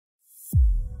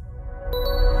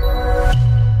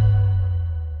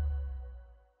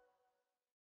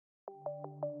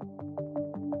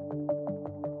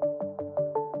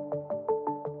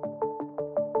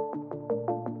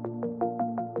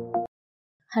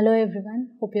Hello everyone,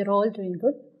 hope you're all doing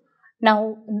good.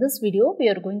 Now in this video we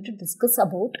are going to discuss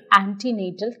about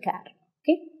antenatal care.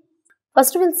 Okay.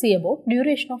 First we'll see about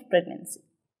duration of pregnancy.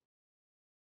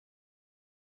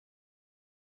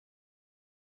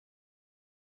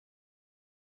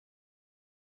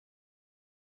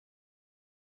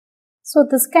 So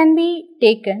this can be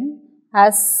taken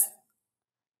as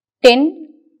 10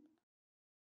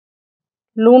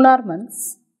 lunar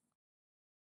months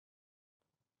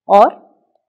or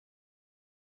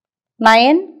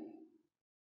 9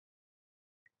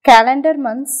 calendar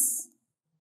months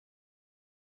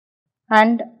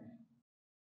and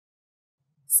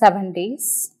 7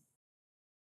 days.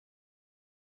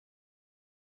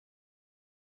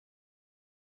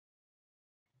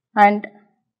 And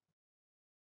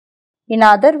in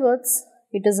other words,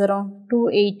 it is around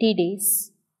 280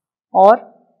 days or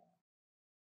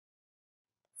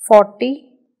 40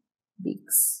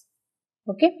 weeks.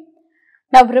 Okay.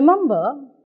 Now remember,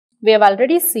 we have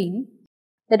already seen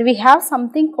that we have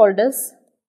something called as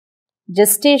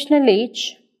gestational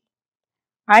age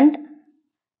and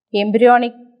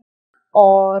embryonic,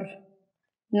 or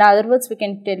in other words we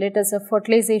can tell it as a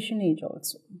fertilization age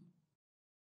also.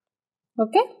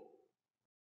 Okay.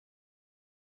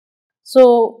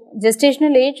 So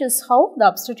gestational age is how the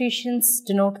obstetricians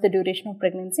denote the duration of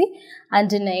pregnancy,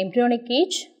 and in embryonic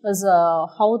age is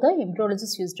how the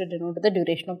embryologists used to denote the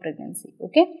duration of pregnancy.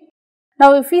 Okay.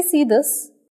 Now if we see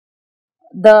this,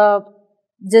 the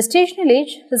gestational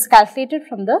age is calculated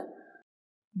from the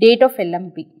date of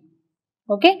LMP,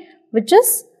 okay, which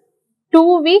is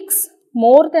 2 weeks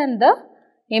more than the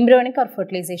embryonic or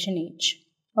fertilization age.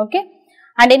 Okay.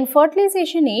 And in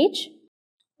fertilization age,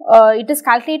 it is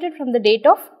calculated from the date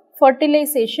of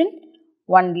fertilization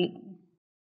only.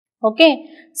 Okay.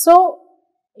 So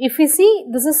if we see,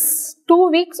 this is 2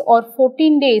 weeks or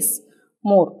 14 days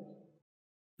more.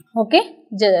 Okay,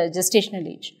 gestational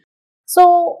age.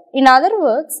 So in other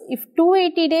words, if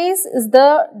 280 days is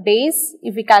the days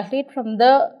if we calculate from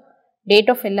the date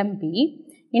of LMP,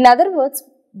 in other words,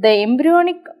 the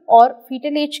embryonic or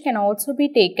fetal age can also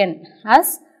be taken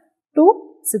as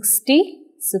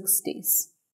 266 days.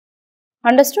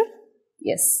 Understood?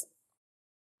 Yes.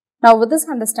 Now with this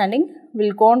understanding,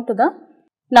 we'll go on to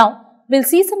now we'll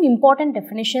see some important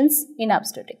definitions in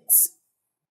obstetrics.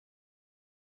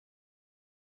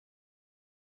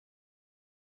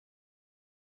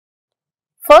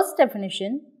 First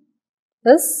definition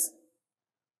is,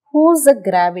 who's a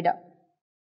gravida?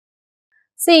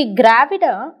 See,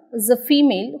 gravida is a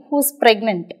female who is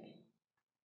pregnant.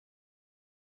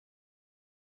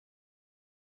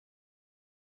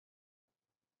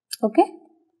 Okay,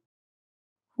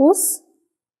 who's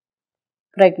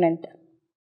pregnant.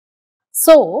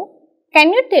 So,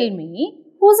 can you tell me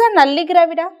who's a nulli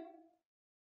gravida?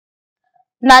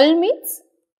 Null means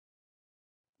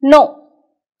no.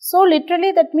 So,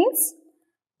 literally that means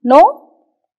no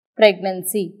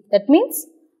pregnancy. That means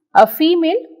a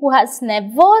female who has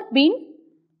never been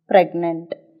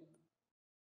pregnant.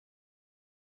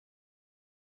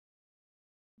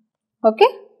 Okay.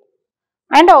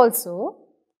 And also,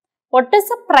 what is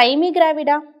a primi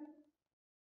gravida?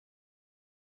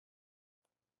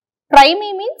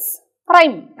 Primi means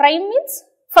prime. Prime means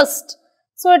first.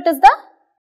 So, it is the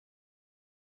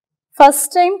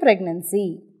first time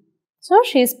pregnancy. So,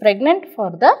 she is pregnant for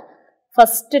the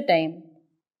first time.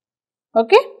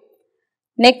 Okay.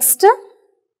 Next,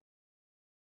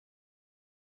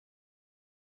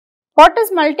 what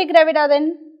is multigravida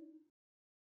then?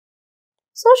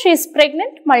 So, she is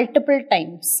pregnant multiple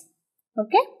times.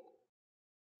 Okay.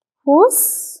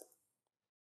 Who's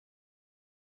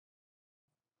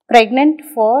pregnant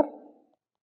for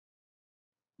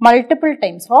multiple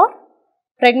times or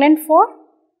pregnant for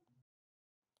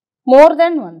more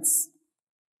than once.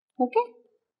 Okay.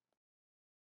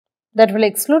 That will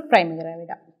exclude primi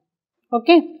gravida.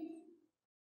 Okay.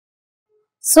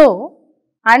 So,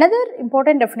 another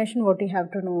important definition what you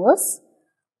have to know is,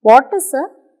 what is a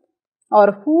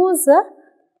or who is a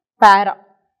para?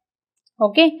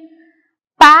 Okay.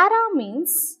 Para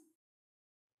means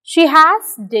she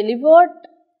has delivered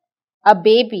a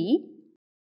baby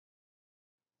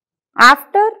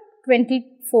after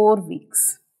 24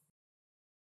 weeks.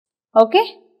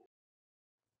 Okay.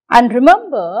 And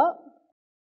remember,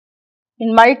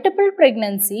 in multiple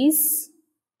pregnancies,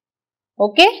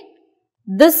 okay,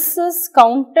 this is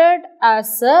counted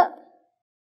as a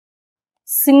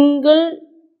single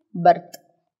birth.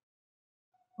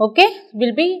 Okay,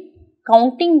 we'll be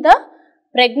counting the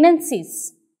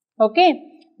pregnancies,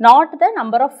 okay, not the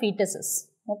number of fetuses.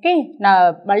 Okay,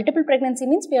 now multiple pregnancy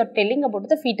means we are telling about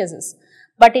the fetuses,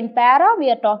 But in para, we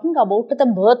are talking about the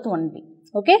birth only.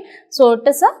 Okay. So, it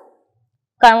is a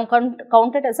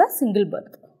counted as a single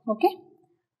birth. Okay.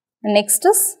 Next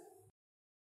is,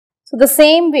 so the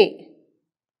same way,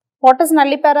 what is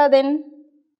nullipara then?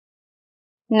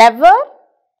 Never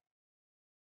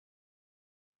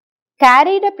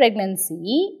carried a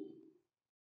pregnancy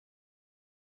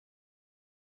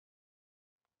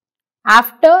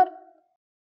after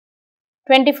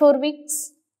 24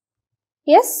 weeks.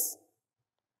 Yes.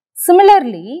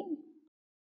 Similarly,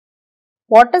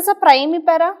 what is a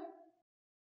primipara?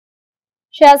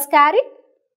 She has carried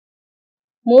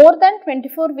more than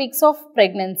 24 weeks of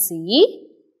pregnancy.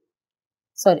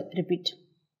 Sorry, repeat.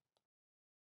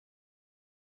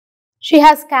 She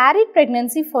has carried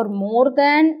pregnancy for more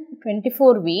than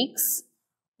 24 weeks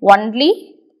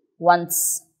only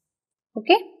once.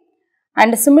 Okay.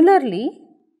 And similarly,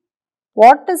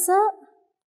 what is a,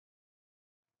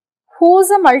 who is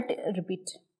a repeat.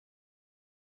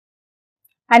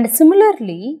 And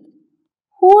similarly,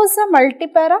 who is a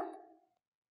multipara?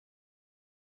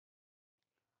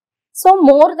 So,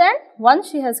 more than once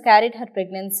she has carried her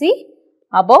pregnancy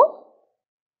above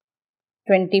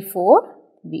 24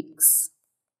 weeks.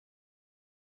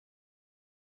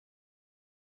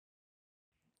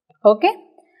 Okay.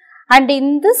 And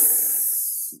in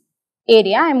this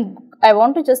area, I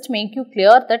want to just make you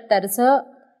clear that there is a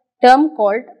term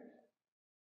called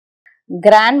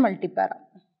grand multipara.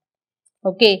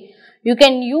 Okay. You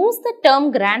can use the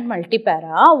term grand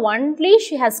multipara only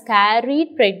she has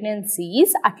carried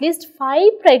pregnancies, at least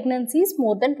 5 pregnancies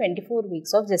more than 24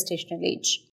 weeks of gestational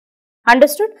age.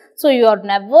 Understood? So, you are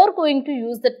never going to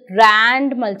use the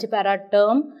grand multipara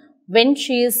term when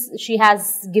she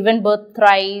has given birth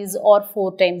thrice or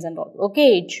 4 times and all.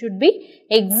 Okay, it should be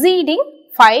exceeding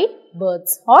 5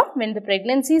 births, or when the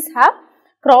pregnancies have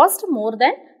crossed more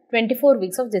than 24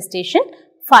 weeks of gestation,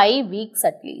 5 weeks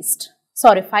at least.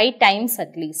 Sorry, 5 times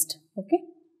at least. Okay.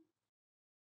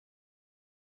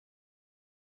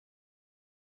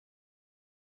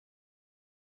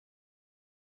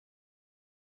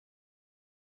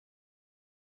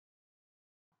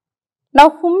 Now,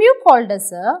 whom you called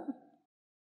as a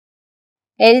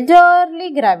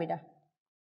elderly gravida.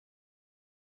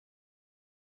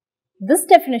 This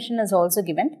definition is also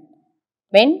given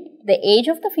when the age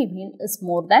of the female is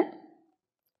more than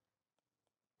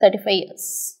 35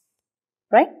 years.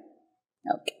 Right?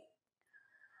 Okay.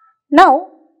 Now,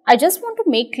 I just want to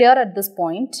make clear at this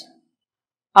point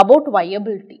about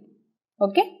viability.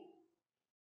 Okay.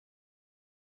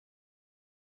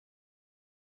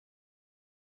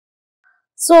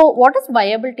 So, what does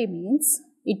viability means?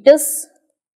 It is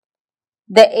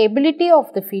the ability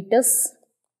of the fetus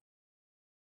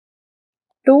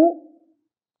to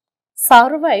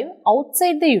survive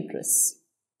outside the uterus.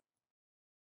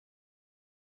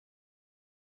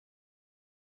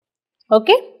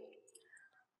 Okay.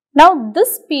 Now,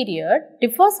 this period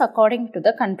differs according to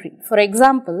the country. For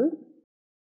example,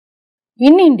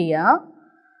 in India,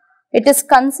 it is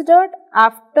considered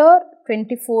after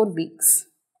 24 weeks.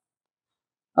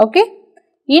 Okay.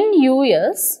 In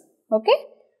US, okay,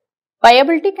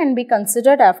 viability can be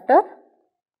considered after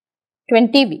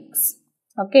 20 weeks.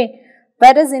 Okay.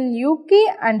 Whereas in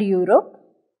UK and Europe,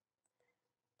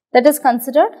 that is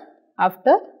considered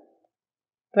after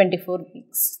 24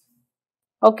 weeks.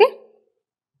 Okay.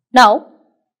 Now,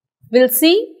 we will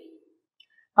see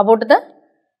about the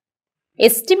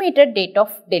estimated date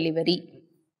of delivery,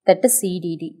 that is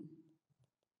CDD.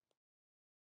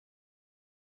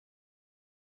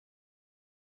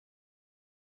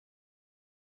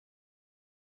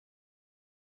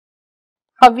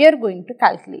 How we are going to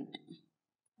calculate?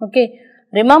 Okay.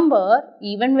 Remember,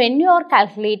 even when you are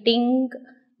calculating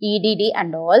EDD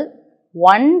and all,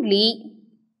 only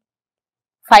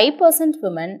 5%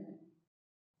 women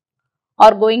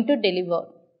are going to deliver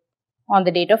on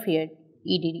the date of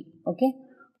EDD. Okay.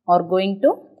 Are going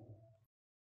to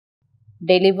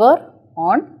deliver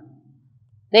on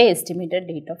the estimated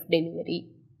date of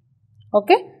delivery.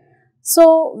 Okay.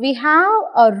 So, we have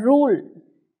a rule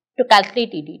to calculate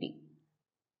EDD.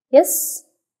 Yes,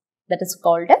 that is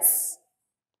called as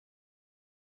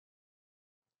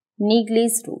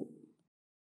Neagley's rule.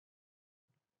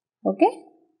 Okay.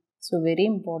 So, very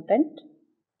important,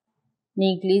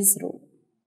 Neagley's rule.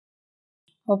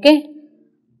 Okay.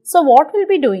 So, what we will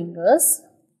be doing is,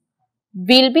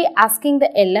 we will be asking the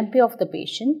LMP of the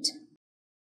patient.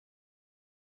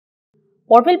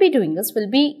 What we will be doing is, we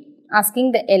will be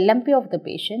asking the LMP of the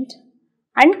patient,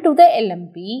 and to the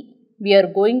LMP, we are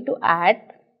going to add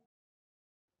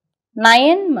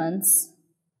 9 months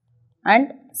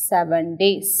and 7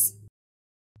 days.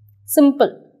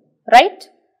 Simple, right?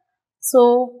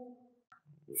 So,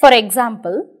 for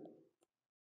example,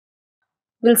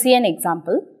 we'll see an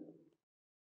example.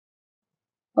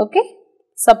 Okay,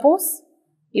 suppose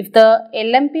if the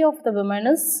LMP of the woman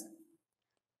is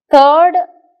 3rd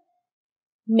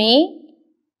May,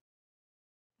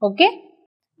 okay.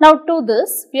 Now to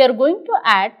this we are going to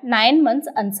add 9 months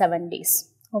and 7 days,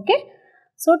 okay.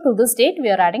 So to this date we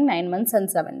are adding 9 months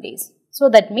and 7 days. So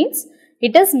that means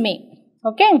it is May,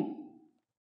 okay.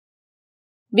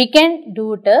 We can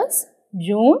do it as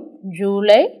June,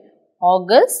 July,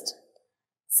 August,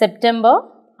 September,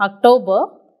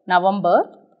 October,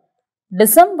 November,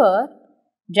 December,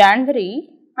 January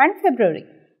and February,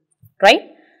 right?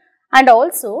 And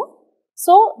also,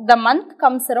 so the month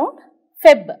comes around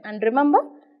Feb, and remember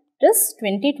it is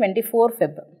 2024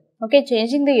 Feb, okay.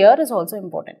 Changing the year is also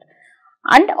important,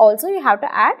 and also you have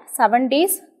to add 7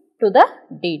 days to the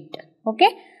date, okay.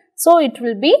 So it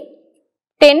will be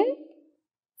 10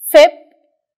 Feb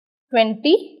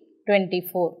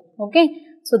 2024, okay.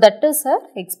 So that is her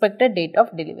expected date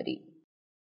of delivery.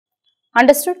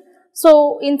 Understood?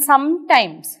 So in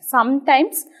sometimes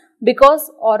because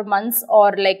or months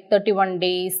or like 31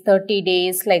 days, 30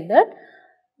 days like that,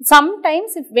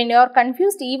 sometimes if when you are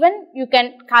confused, even you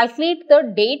can calculate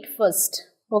the date first,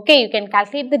 okay. You can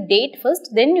calculate the date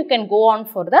first, then you can go on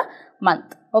for the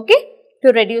month, okay,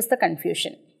 to reduce the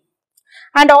confusion.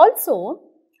 And also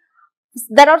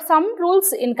there are some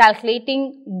rules in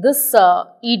calculating this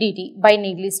EDD by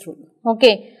Negley's rule,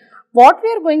 okay. What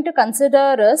we are going to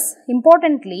consider is,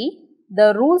 importantly,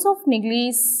 the rules of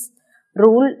Negley's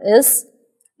rule is,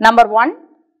 number 1,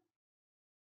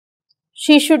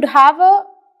 she should have a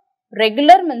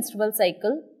regular menstrual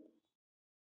cycle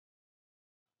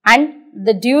and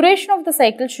the duration of the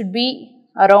cycle should be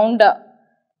around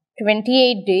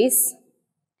 28 days,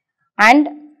 and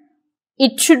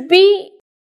it should be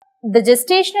the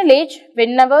gestational age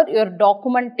whenever you are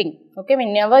documenting, okay,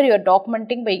 whenever you are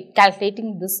documenting by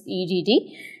calculating this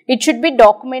EDD, it should be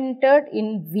documented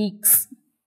in weeks.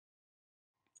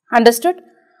 Understood?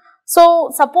 So,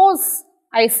 suppose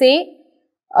I say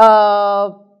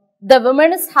the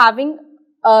woman is having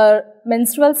a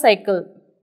menstrual cycle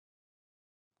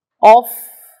of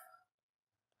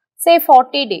say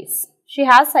 40 days. She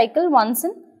has cycle once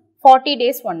in 40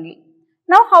 days only.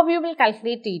 Now, how you will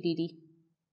calculate EDD?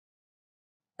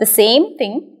 The same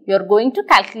thing, you are going to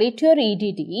calculate your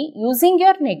EDD using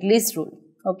your Negley's rule,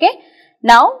 okay.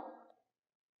 Now,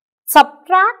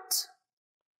 subtract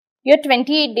your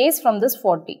 28 days from this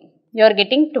 40, you are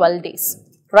getting 12 days,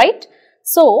 right.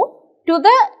 So, to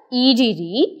the EDD,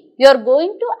 you are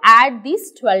going to add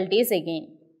these 12 days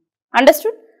again.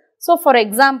 Understood? So, for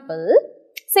example,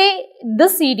 say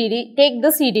this EDD, take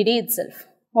this EDD itself,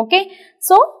 okay.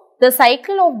 So, the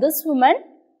cycle of this woman,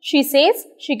 she says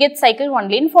she gets cycle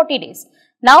only in 40 days.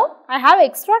 Now, I have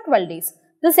extra 12 days.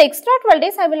 This extra 12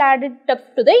 days I will add it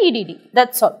up to the EDD.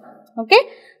 That's all. Okay.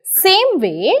 Same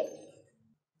way,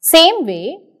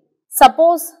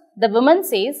 suppose the woman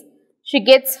says she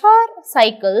gets her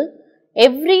cycle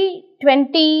every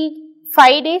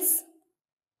 25 days.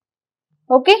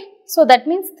 Okay. So, that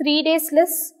means 3 days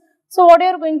less. So, what you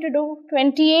are going to do?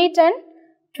 28 and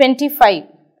 25,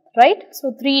 right?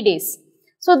 So, 3 days.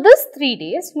 So, this 3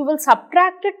 days you will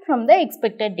subtract it from the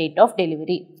expected date of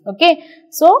delivery, okay.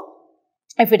 So,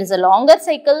 if it is a longer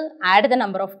cycle, add the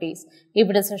number of days. If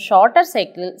it is a shorter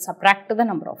cycle, subtract the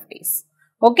number of days,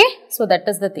 okay. So, that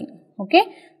is the thing,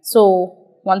 okay.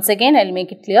 So, once again I will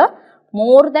make it clear,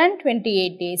 more than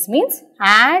 28 days means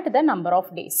add the number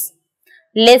of days.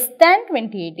 Less than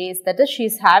 28 days, that is she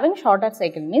is having shorter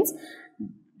cycle, means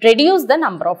reduce the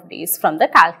number of days from the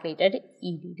calculated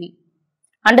EDD.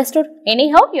 Understood?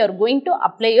 Anyhow, you are going to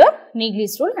apply your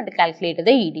Negley's rule and calculate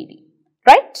the EDD.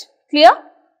 Right? Clear?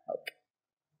 Okay.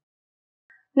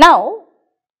 Now,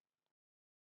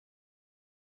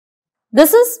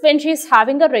 this is when she is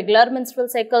having a regular menstrual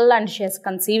cycle and she has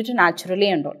conceived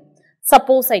naturally and all.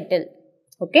 Suppose I tell,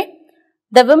 okay,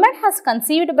 the woman has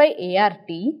conceived by ART,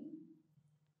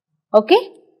 okay,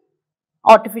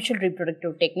 artificial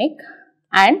reproductive technique,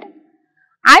 and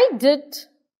I did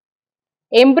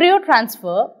embryo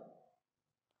transfer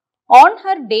on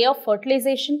her day of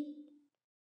fertilization.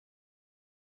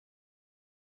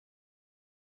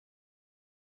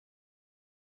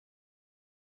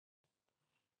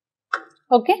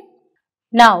 Okay.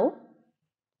 Now,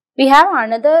 we have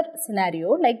another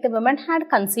scenario like the woman had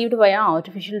conceived via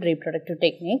artificial reproductive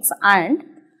techniques and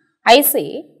I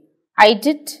say I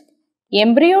did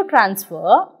embryo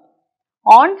transfer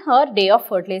on her day of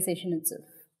fertilization itself.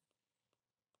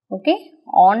 Okay,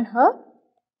 on her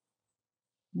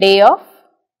day of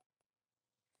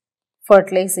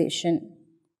fertilization.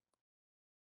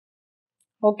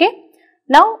 Okay.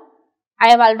 Now, I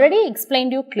have already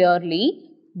explained you clearly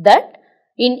that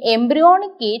in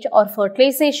embryonic age or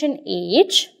fertilization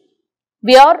age,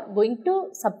 we are going to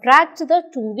subtract the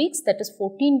 2 weeks, that is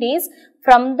 14 days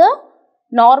from the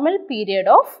normal period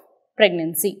of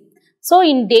pregnancy. So,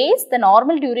 in days, the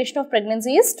normal duration of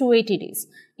pregnancy is 280 days.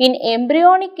 In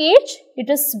embryonic age, it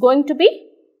is going to be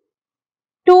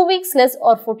 2 weeks less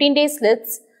or 14 days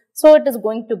less. So, it is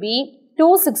going to be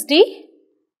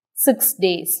 266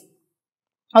 days.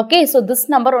 Okay, so this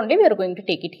number only we are going to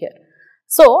take it here.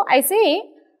 So, I say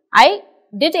I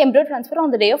did embryo transfer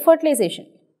on the day of fertilization.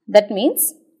 That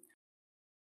means